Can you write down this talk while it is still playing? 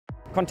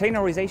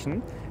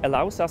Containerization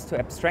allows us to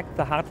abstract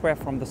the hardware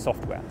from the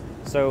software.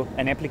 So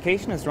an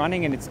application is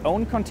running in its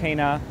own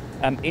container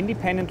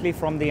independently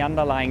from the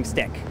underlying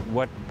stack.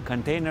 What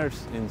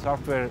containers in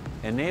software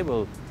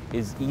enable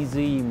is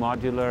easy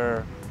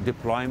modular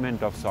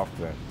deployment of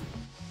software.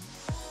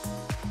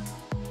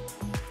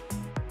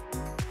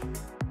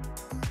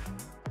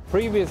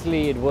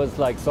 Previously, it was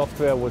like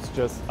software was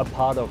just a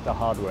part of the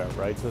hardware,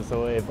 right?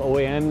 So if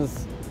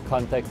OEMs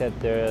contacted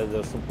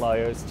the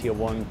suppliers, tier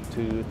 1,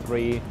 2,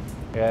 3,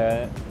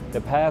 they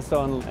passed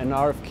on an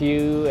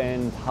RFQ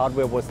and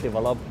hardware was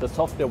developed, the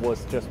software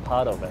was just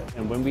part of it.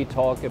 And when we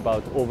talk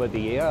about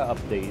over-the-air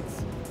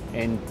updates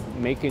and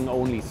making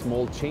only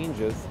small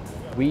changes,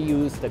 we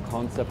use the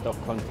concept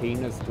of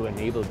containers to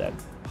enable that.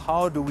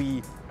 How do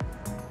we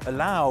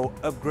allow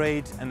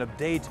upgrade and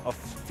update of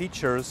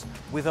features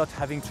without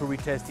having to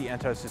retest the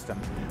entire system?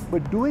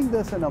 But doing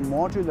this in a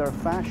modular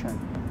fashion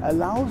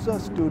allows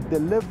us to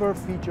deliver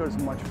features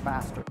much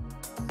faster.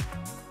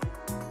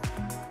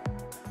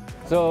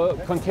 So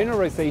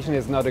containerization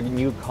is not a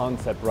new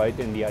concept, right,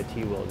 in the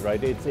IT world,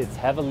 right? It's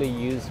heavily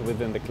used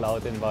within the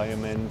cloud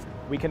environment.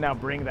 We can now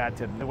bring that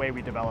to the way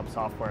we develop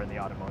software in the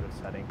automotive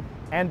setting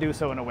and do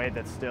so in a way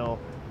that's still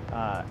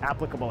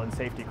applicable in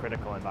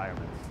safety-critical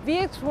environments.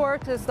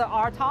 VxWorks is the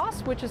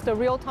RTOS, which is the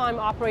real-time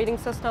operating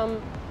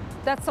system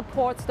that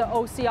supports the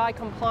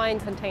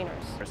OCI-compliant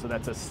containers. So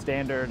that's a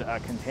standard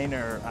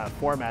container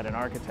format and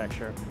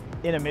architecture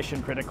in a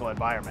mission-critical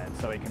environment.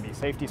 So it can be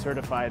safety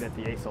certified at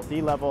the ASIL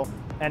D level,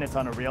 and it's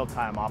on a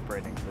real-time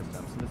operating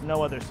system. So there's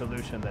no other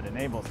solution that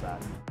enables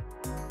that.